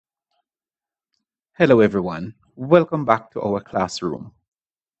Hello everyone, welcome back to our classroom.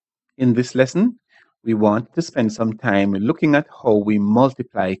 In this lesson, we want to spend some time looking at how we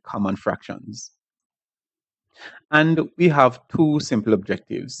multiply common fractions. And we have two simple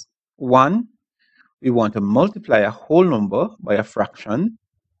objectives. One, we want to multiply a whole number by a fraction.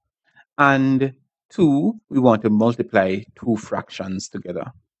 And two, we want to multiply two fractions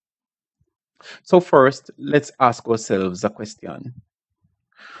together. So first, let's ask ourselves a question.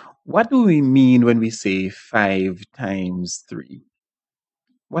 What do we mean when we say 5 times 3?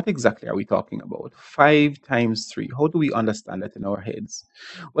 What exactly are we talking about? 5 times 3. How do we understand that in our heads?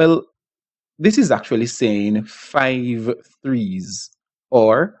 Well, this is actually saying 5 threes,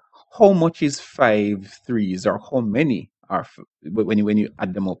 or how much is 5 threes, or how many are when you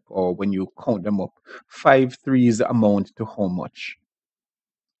add them up or when you count them up. 5 threes amount to how much?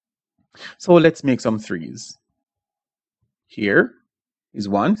 So let's make some threes. Here is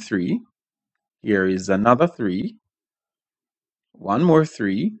 1 3. Here is another 3. One more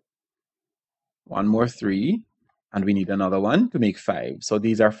 3. One more 3. And we need another one to make 5. So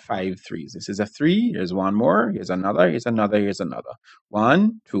these are 5 threes. This is a 3. Here's one more. Here's another. Here's another. Here's another.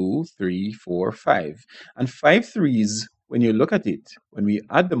 1, 2, 3, 4, 5. And 5 threes, when you look at it, when we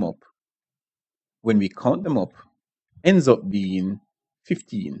add them up, when we count them up, ends up being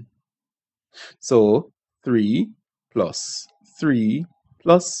 15. So 3 plus 3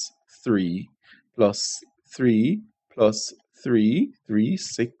 plus 3 plus 3 plus 3, 3,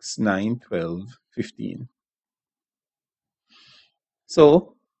 6, 9, 12, 15.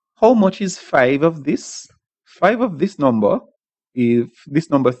 So how much is 5 of this? 5 of this number, if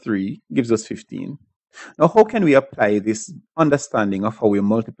this number 3 gives us 15. Now, how can we apply this understanding of how we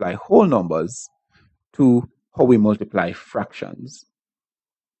multiply whole numbers to how we multiply fractions?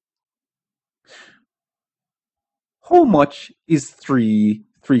 How much is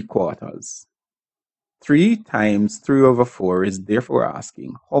 3/4? 3 times 3/4 is therefore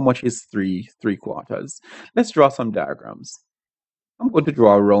asking, how much is 3/4? Let's draw some diagrams. I'm going to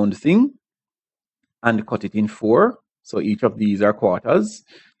draw a round thing and cut it in 4. So each of these are quarters.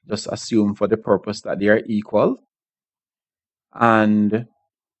 Just assume for the purpose that they are equal. And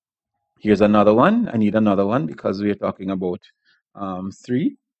here's another one. I need another one because we're talking about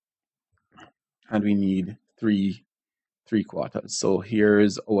 3. And we need 3/4. So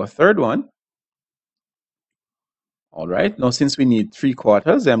here's our third one. All right. Now, since we need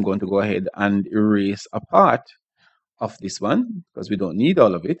 3/4, I'm going to go ahead and erase a part of this one because we don't need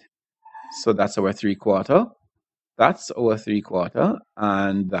all of it. So that's our 3/4. That's our 3/4,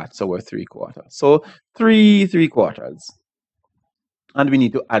 and that's our 3/4. So 3/3. And we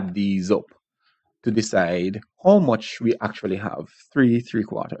need to add these up to decide how much we actually have.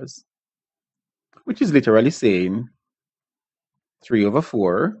 3/3, which is literally saying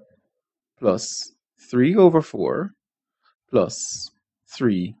 3/4 plus 3/4 plus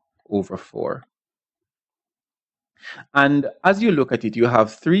 3/4. And as you look at it, you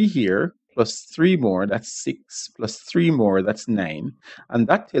have 3 here plus 3 more, that's 6, plus 3 more, that's 9. And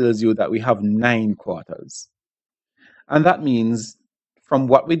that tells you that we have 9/4. And that means from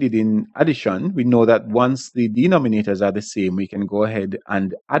what we did in addition, we know that once the denominators are the same, we can go ahead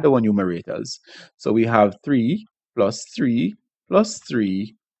and add our numerators. So we have 3 plus 3 plus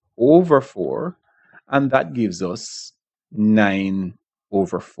 3/4, and that gives us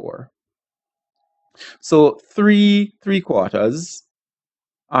 9/4. So 3/3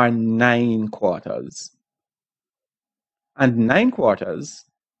 are 9/4. And 9/4,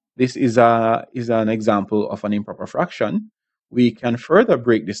 this is an example of an improper fraction. We can further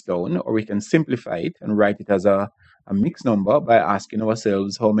break this down, or we can simplify it and write it as a mixed number by asking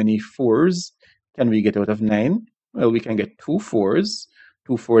ourselves how many 4s can we get out of 9? Well, we can get 2 4s.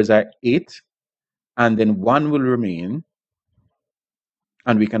 2 4s are 8, and then 1 will remain,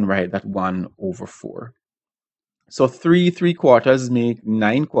 and we can write that 1/4. So 3/3 make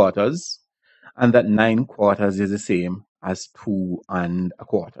 9/4, and that 9/4 is the same as 2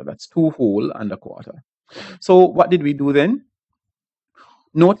 1/4. That's 2 whole and 1/4. So what did we do then?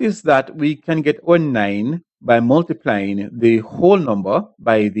 Notice that we can get our 9 by multiplying the whole number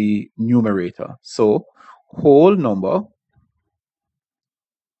by the numerator. So whole number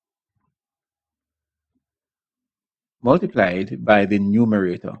multiplied by the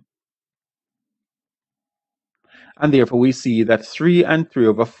numerator. And therefore we see that 3 and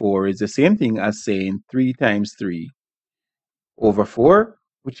 3/4 is the same thing as saying 3 times 3/4,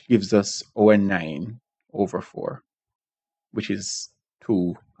 which gives us our 9/4, which is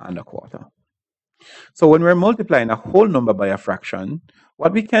 2 1/4. So when we're multiplying a whole number by a fraction,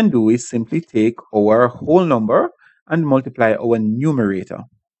 what we can do is simply take our whole number and multiply our numerator.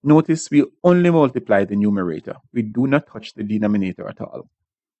 Notice we only multiply the numerator. We do not touch the denominator at all.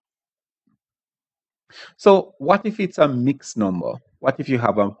 So what if it's a mixed number? What if you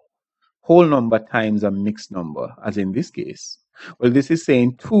have a whole number times a mixed number, as in this case? Well, this is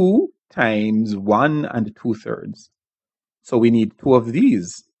saying 2 times 1 and 2/3. So we need 2 of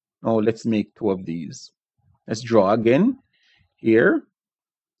these. Now let's make 2 of these. Let's draw again here.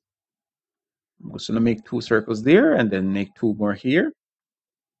 I'm just going to make 2 circles there and then make 2 more here.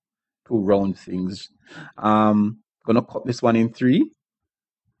 2 round things. I'm going to cut this one in 3.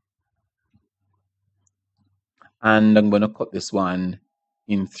 And I'm going to cut this one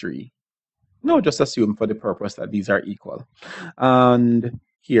in 3. No, just assume for the purpose that these are equal. And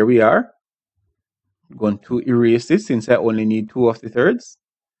here we are. I'm going to erase this since I only need 2 of the thirds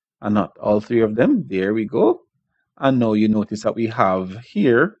and not all 3 of them. There we go. And now you notice that we have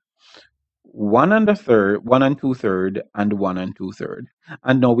here 1 and 1/3, 1 and 2/3, and 1 and 2/3.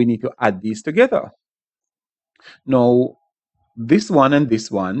 And now we need to add these together. Now, this one and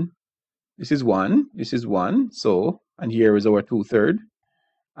this one, this is 1, this is 1. So, and here is our 2/3,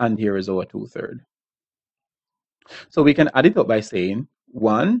 and here is our 2/3. So we can add it up by saying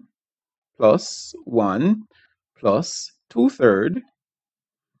 1 plus 1 plus 2/3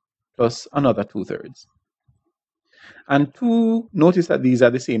 plus another 2/3. And 2, notice that these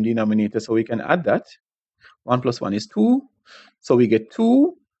are the same denominator, so we can add that. 1 plus 1 is 2. So we get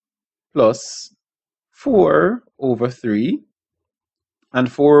 2 plus 4 over 3.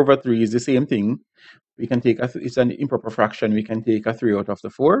 And 4 over 3 is the same thing. We can take it's an improper fraction. We can take a 3 out of the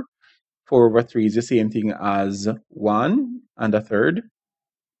 4. 4 over 3 is the same thing as 1 and 1/3.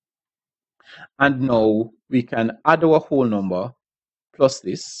 And now we can add our whole number plus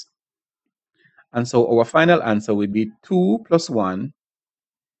this. And so our final answer would be 2 plus 1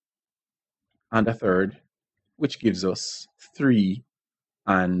 and 1/3, which gives us 3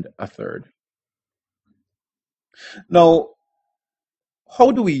 and 1/3. Now,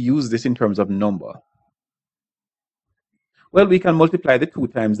 how do we use this in terms of number? Well, we can multiply the 2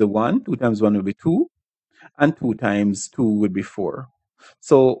 times the 1. 2 times 1 will be 2. And 2 times 2 would be 4.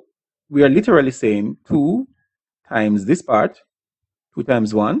 So we are literally saying 2 times this part, 2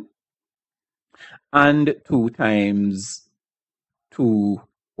 times 1, and 2 times 2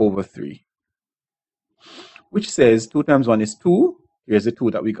 over 3. Which says 2 times 1 is 2. Here's the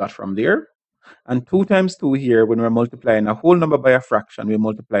 2 that we got from there. And 2 times 2 here, when we're multiplying a whole number by a fraction, we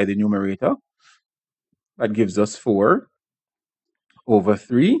multiply the numerator. That gives us 4 over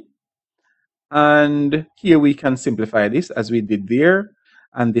 3. And here we can simplify this as we did there.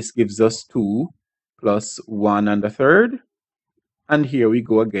 And this gives us 2 plus 1 and 1/3. And here we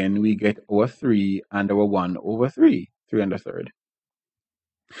go again. We get our 3 and our 1 over 3, 3 and 1/3.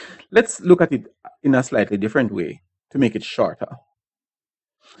 Let's look at it in a slightly different way to make it shorter.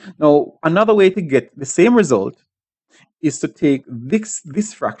 Now, another way to get the same result is to take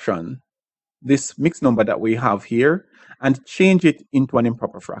this fraction, this mixed number that we have here, and change it into an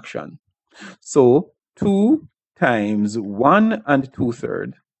improper fraction. So 2 times 1 and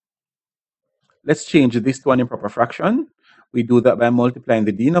 2/3. Let's change this to an improper fraction. We do that by multiplying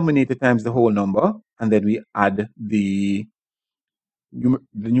the denominator times the whole number, and then we add the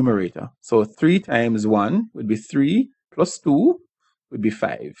numerator. So 3 times 1 would be 3 plus 2 would be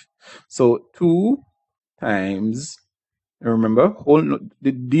 5. So 2 times, remember,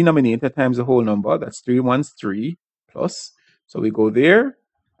 the denominator times the whole number, that's 3 ones 3 plus. So we go there,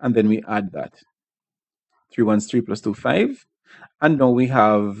 and then we add that. 3 ones 3 plus 2, 5. And now we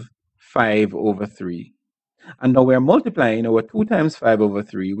have 5 over 3. And now we're multiplying our 2 times 5 over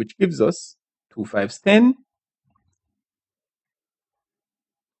 3, which gives us 2 5s 10,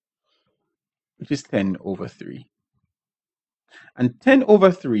 which is 10 over 3. And 10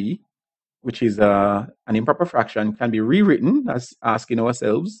 over 3, which is an improper fraction, can be rewritten as asking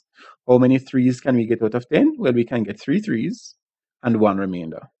ourselves, how many 3's can we get out of 10? Well, we can get 3 3's and 1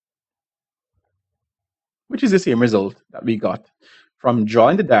 remainder, which is the same result that we got from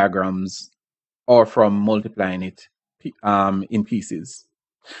drawing the diagrams or from multiplying it in pieces.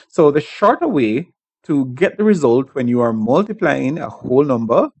 So the shorter way to get the result when you are multiplying a whole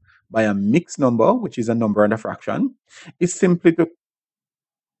number by a mixed number, which is a number and a fraction, is simply to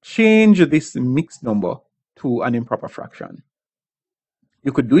change this mixed number to an improper fraction.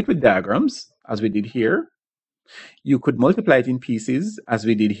 You could do it with diagrams, as we did here. You could multiply it in pieces, as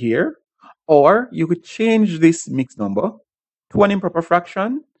we did here. Or you could change this mixed number to an improper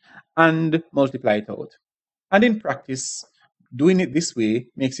fraction and multiply it out. And in practice, doing it this way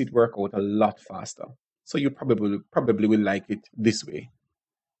makes it work out a lot faster. So you probably will like it this way.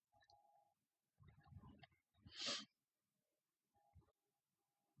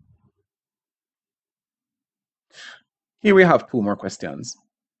 Here we have two more questions.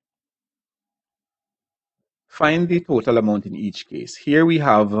 Find the total amount in each case. Here we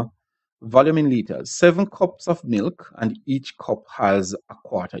have volume in liters, 7 cups of milk, and each cup has a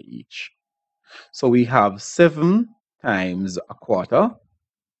quarter each. So we have 7 times a quarter.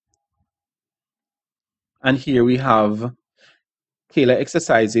 And here we have Kayla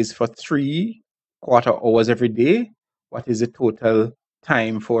exercises for 3 quarter hours every day. What is the total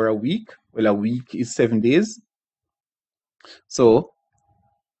time for a week? Well, a week is 7 days. So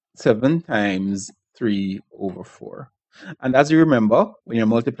 7 times 3/4. And as you remember, when you're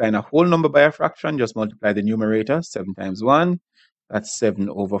multiplying a whole number by a fraction, just multiply the numerator, 7 times 1, that's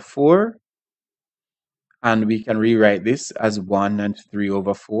 7/4. And we can rewrite this as 1 and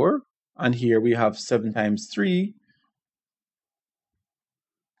 3/4. And here we have 7 times 3,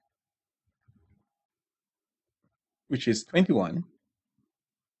 which is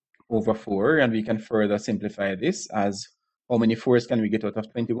 21/4. And we can further simplify this as how many 4s can we get out of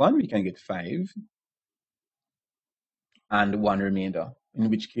 21? We can get 5 and 1 remainder, in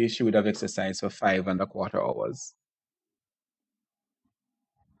which case you would have exercised for 5¼ hours.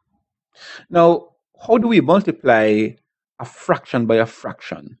 Now, how do we multiply a fraction by a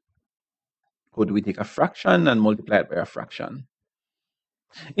fraction? How do we take a fraction and multiply it by a fraction?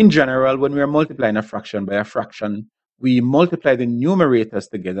 In general, when we are multiplying a fraction by a fraction, we multiply the numerators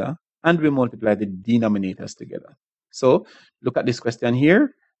together and we multiply the denominators together. So look at this question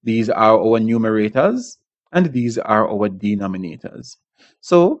here. These are our numerators and these are our denominators.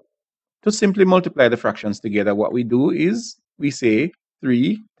 So to simply multiply the fractions together, what we do is we say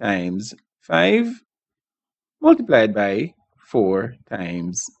 3 times 5 multiplied by 4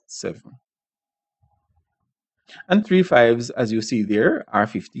 times 7. And 3 5s, as you see there, are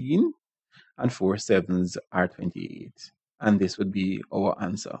 15, and 4 7s are 28. And this would be our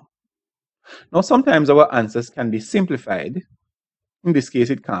answer. Now, sometimes our answers can be simplified. In this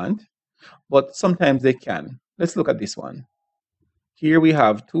case, it can't, but sometimes they can. Let's look at this one. Here we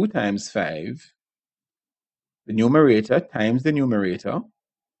have 2 times 5, the numerator times the numerator,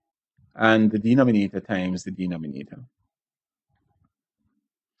 and the denominator times the denominator.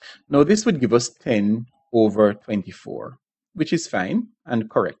 Now, this would give us 10/24, which is fine and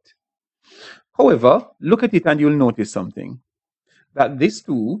correct. However, look at it and you'll notice something, that this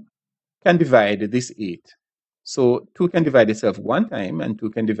 2 can divide this 8. So 2 can divide itself 1 time and 2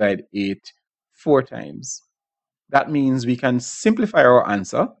 can divide 8 4 times. That means we can simplify our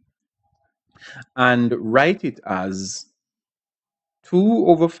answer and write it as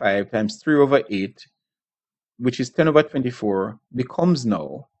 2/5 times 3/8, which is 10/24, becomes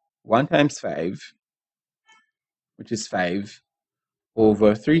now 1 times 5, which is 5,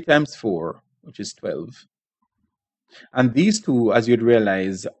 over 3 times 4, which is 12. And these two, as you'd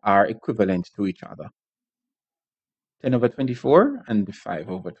realize, are equivalent to each other. 10/24 and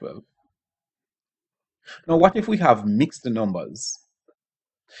 5/12. Now, what if we have mixed numbers?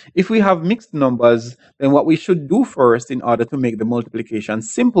 If we have mixed numbers, then what we should do first in order to make the multiplication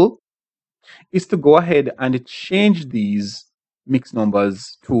simple is to go ahead and change these mixed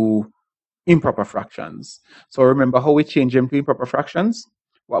numbers to improper fractions. So remember how we change them to improper fractions?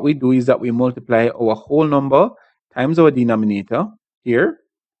 What we do is that we multiply our whole number times our denominator here,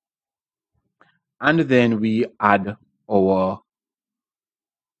 and then we add our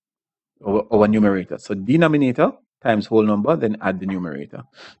numerator. So denominator times whole number, then add the numerator.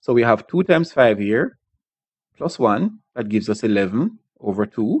 So we have 2 times 5 here, plus 1, that gives us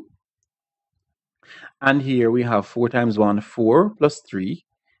 11/2. And here we have 4 times 1, 4, plus 3,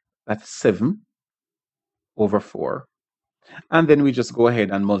 that's 7/4. And then we just go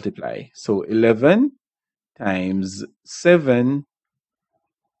ahead and multiply. So 11 times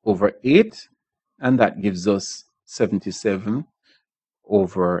 7/8, and that gives us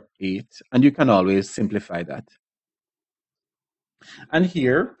 77/8. And you can always simplify that. And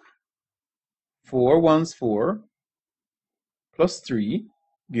here, 4 ones 4, plus 3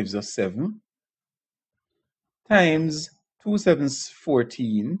 gives us 7, times 2 7s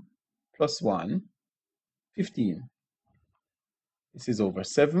 14, plus 1, 15. This is over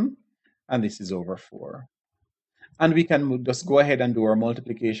 7, and this is over 4. And we can just go ahead and do our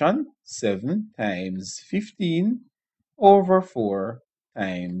multiplication. 7 times 15/4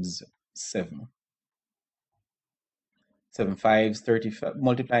 times 7. 7 5s, 35,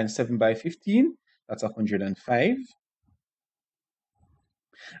 multiplying 7 by 15, that's 105.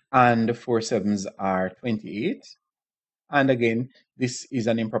 And 4 7s are 28. And again, this is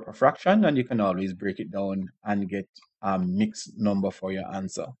an improper fraction, and you can always break it down and get a mixed number for your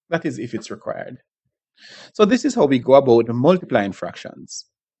answer. That is, if it's required. So this is how we go about multiplying fractions.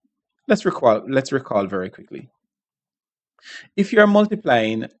 Let's recall very quickly. If you are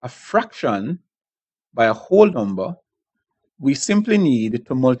multiplying a fraction by a whole number, we simply need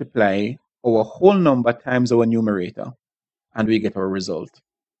to multiply our whole number times our numerator, and we get our result.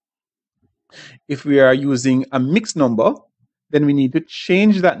 If we are using a mixed number, then we need to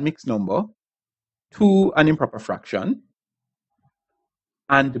change that mixed number to an improper fraction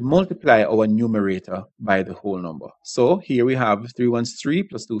and multiply our numerator by the whole number. So here we have 3 ones 3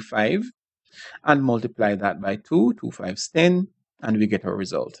 plus 2 5, and multiply that by 2, 2 5s 10, and we get our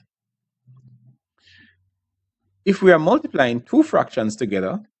result. If we are multiplying two fractions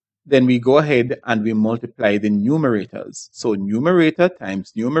together, then we go ahead and we multiply the numerators. So numerator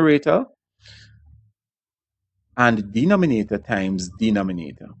times numerator and denominator times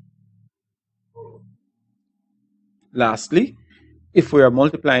denominator. Lastly, if we are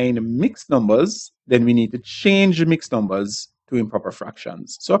multiplying mixed numbers, then we need to change mixed numbers to improper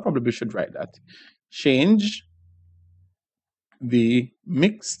fractions. So I probably should write that. Change the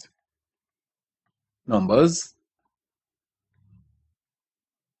mixed numbers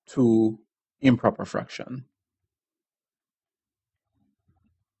to improper fraction.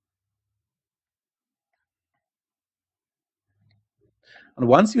 And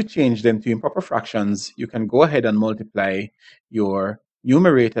once you change them to improper fractions, you can go ahead and multiply your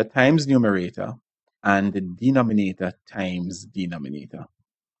numerator times numerator and the denominator times denominator.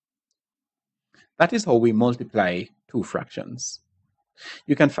 That is how we multiply two fractions.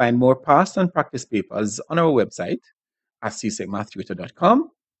 You can find more past and practice papers on our website at csecmathtutor.com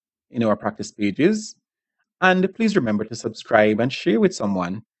in our practice pages. And please remember to subscribe and share with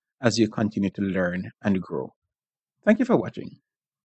someone as you continue to learn and grow. Thank you for watching.